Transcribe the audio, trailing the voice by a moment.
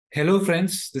Hello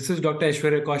friends, this is Dr.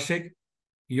 Aishwarya Kaushik,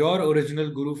 your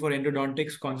original guru for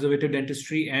endodontics, conservative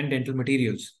dentistry and dental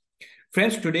materials.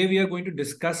 Friends, today we are going to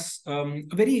discuss a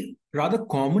very rather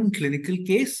common clinical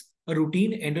case, a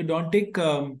routine endodontic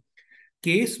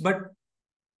case, but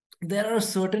there are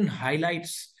certain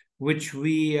highlights which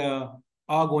we are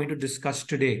going to discuss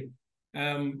today.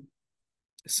 Um,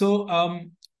 so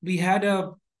we had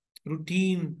a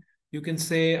routine, you can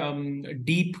say,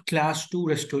 deep class 2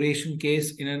 restoration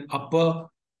case in an upper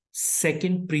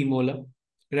second premolar,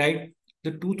 right?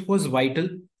 The tooth was vital.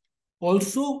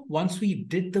 Also, once we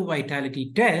did the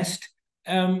vitality test,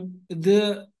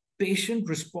 the patient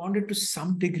responded to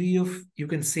some degree of, you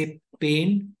can say,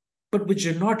 pain, but which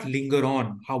did not linger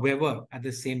on. However, at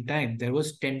the same time, there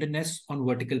was tenderness on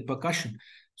vertical percussion.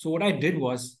 So what I did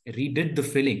was redid the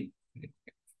filling,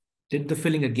 did the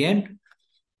filling again,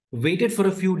 waited for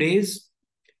a few days.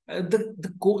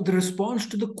 The response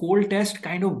to the cold test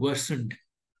kind of worsened,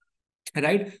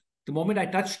 right? The moment I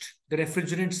touched the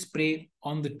refrigerant spray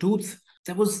on the tooth,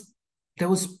 there was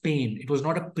pain. It was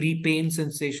not a pre-pain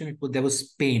sensation. There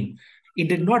was pain. It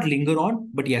did not linger on,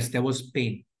 but yes, there was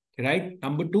pain. Right.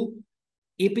 Number two,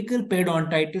 apical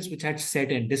periodontitis, which had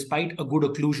set in despite a good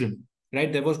occlusion.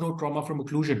 Right. There was no trauma from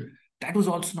occlusion. That was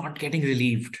also not getting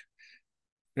relieved.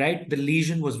 Right. The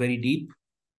lesion was very deep.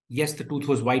 Yes, the tooth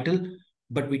was vital,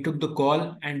 but we took the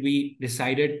call and we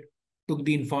decided, took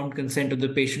the informed consent of the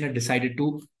patient and decided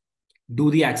to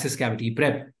do the access cavity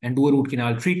prep and do a root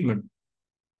canal treatment.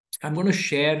 I'm going to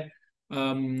share,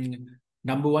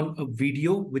 number one, a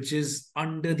video which is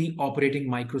under the operating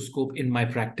microscope in my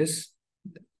practice.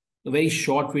 A very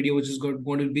short video which is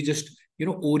going to be just,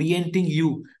 orienting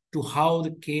you to how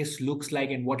the case looks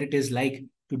like and what it is like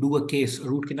to do a case, a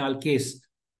root canal case,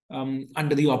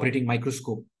 under the operating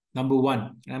microscope. Number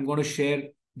one, I'm going to share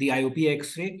the IOP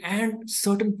X-ray and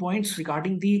certain points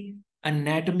regarding the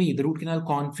anatomy, the root canal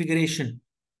configuration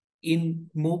in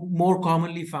more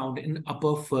commonly found in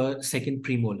upper second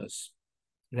premolars,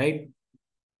 right?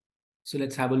 So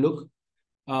let's have a look.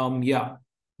 Yeah,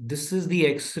 this is the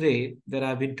X-ray that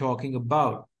I've been talking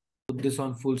about. Put this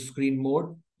on full screen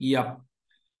mode. Yeah.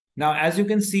 Now, as you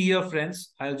can see here,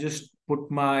 friends, I'll just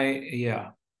put my,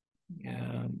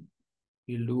 we'll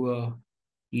do a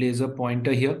laser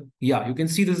pointer here. Yeah, you can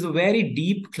see this is a very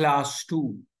deep class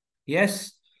 2.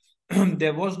 Yes,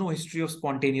 there was no history of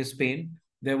spontaneous pain.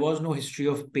 There was no history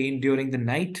of pain during the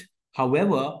night.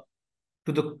 However,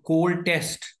 to the cold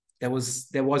test, there was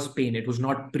pain. It was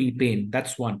not pre-pain.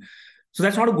 That's one. So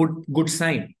that's not a good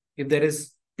sign. If there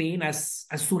is pain as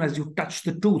soon as you touch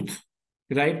the tooth,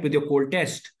 right, with your cold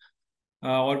test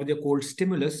or with your cold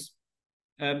stimulus,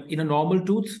 in a normal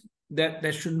tooth,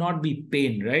 there should not be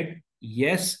pain, right?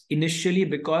 Yes, initially,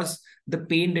 because the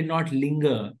pain did not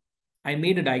linger, I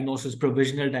made a diagnosis,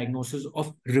 provisional diagnosis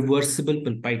of reversible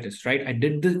pulpitis, right? I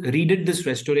redid this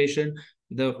restoration,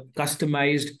 the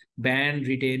customized band,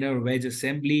 retainer, wedge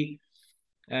assembly.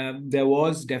 There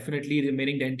was definitely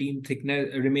remaining dentine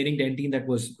thickness, remaining dentine that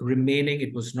was remaining.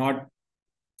 It was not,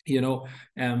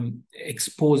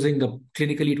 exposing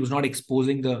clinically, it was not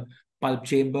exposing the pulp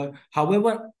chamber.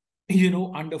 However,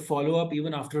 under follow-up,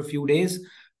 even after a few days,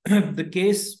 the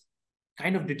case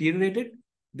kind of deteriorated.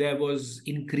 There was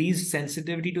increased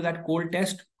sensitivity to that cold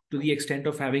test to the extent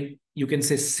of having, you can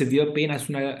say, severe pain as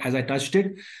soon as I touched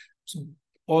it. So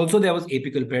also, there was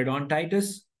apical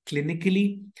periodontitis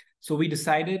clinically. So we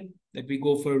decided that we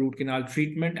go for a root canal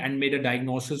treatment and made a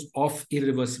diagnosis of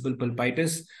irreversible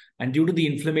pulpitis. And due to the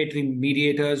inflammatory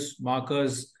mediators,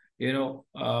 markers, chemicals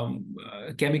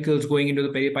going into the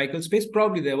periapical space,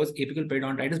 probably there was apical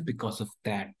periodontitis because of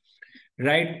that.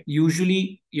 Right?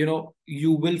 Usually,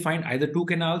 you will find either two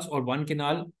canals or one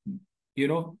canal,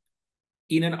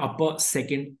 in an upper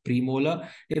second premolar.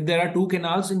 If there are two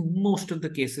canals, in most of the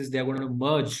cases, they're going to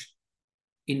merge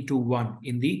into one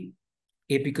in the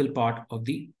apical part of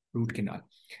the root canal.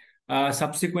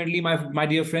 Subsequently, my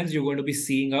dear friends, you're going to be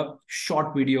seeing a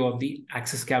short video of the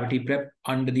access cavity prep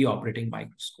under the operating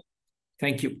microscope.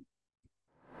 Thank you.